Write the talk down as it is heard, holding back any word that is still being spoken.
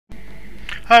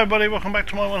Hi everybody, welcome back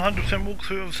to my 100%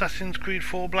 walkthrough of Assassin's Creed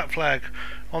 4 Black Flag.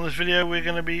 On this video we're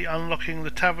going to be unlocking the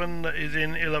tavern that is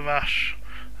in Vache.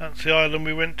 That's the island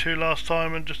we went to last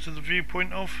time and just as a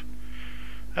viewpoint of.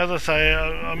 As I say,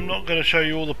 I'm not going to show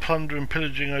you all the plunder and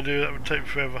pillaging I do, that would take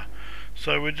forever.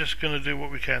 So we're just going to do what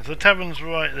we can. So the tavern's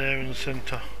right there in the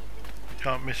centre, you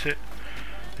can't miss it.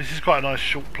 This is quite a nice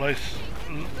short place,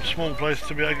 small place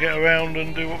to be able to get around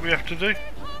and do what we have to do.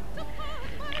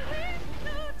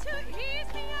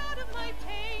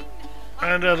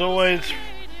 And as always,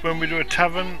 when we do a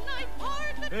tavern,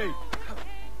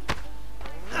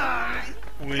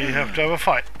 we have to have a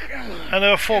fight. And there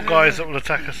are 4 guys that will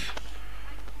attack us.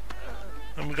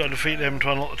 And we've got to defeat them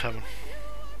to unlock the tavern.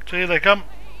 So here they come.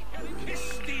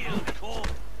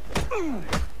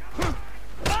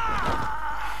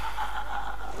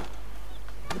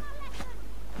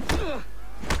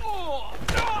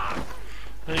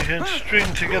 And you can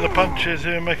string together punches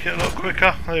here and make it a lot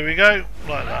quicker. There we go,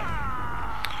 like that.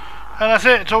 And that's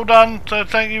it, it's all done, so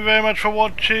thank you very much for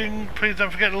watching. Please don't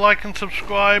forget to like and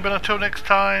subscribe, and until next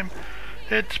time,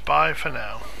 it's bye for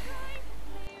now.